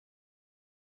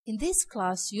In this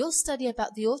class, you'll study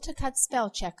about the AutoCAD spell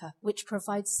checker, which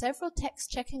provides several text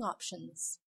checking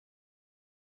options.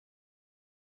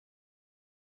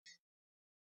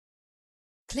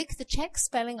 Click the Check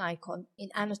Spelling icon in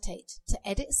Annotate to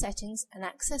edit settings and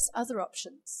access other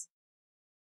options.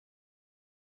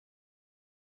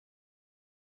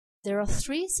 There are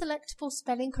 3 selectable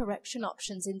spelling correction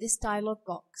options in this dialog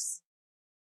box.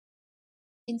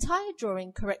 Entire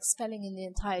drawing corrects spelling in the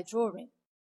entire drawing.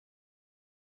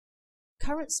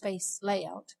 Current space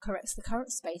layout corrects the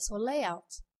current space or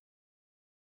layout.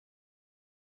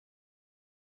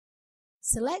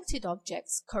 Selected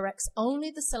objects corrects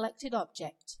only the selected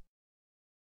object.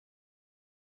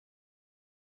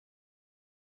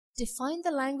 Define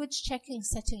the language checking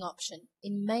setting option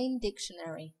in Main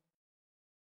Dictionary.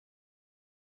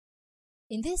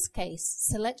 In this case,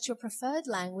 select your preferred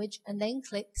language and then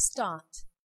click Start.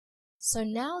 So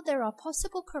now there are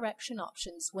possible correction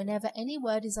options whenever any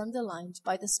word is underlined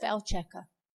by the spell checker.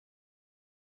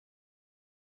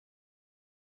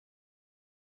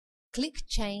 Click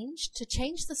Change to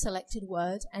change the selected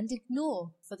word and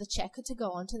Ignore for the checker to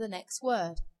go on to the next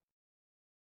word.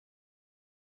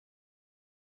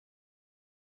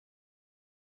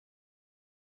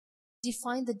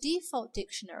 Define the default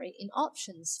dictionary in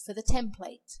Options for the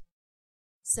template.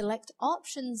 Select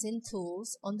Options in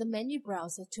Tools on the menu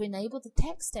browser to enable the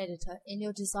text editor in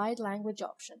your desired language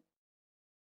option.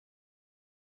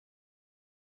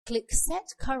 Click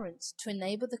Set Current to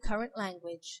enable the current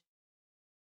language.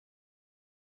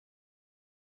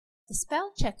 The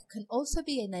spell checker can also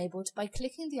be enabled by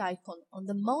clicking the icon on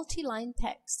the Multi-Line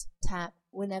Text tab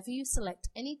whenever you select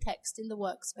any text in the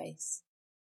workspace.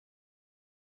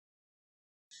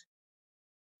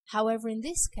 However, in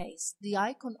this case, the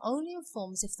icon only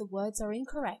informs if the words are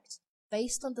incorrect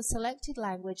based on the selected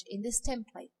language in this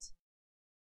template.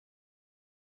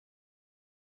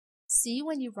 See,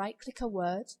 when you right-click a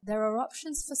word, there are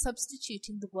options for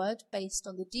substituting the word based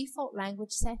on the default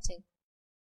language setting.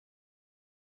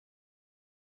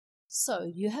 So,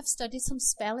 you have studied some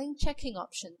spelling checking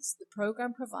options the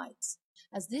program provides,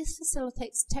 as this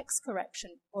facilitates text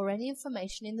correction or any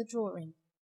information in the drawing.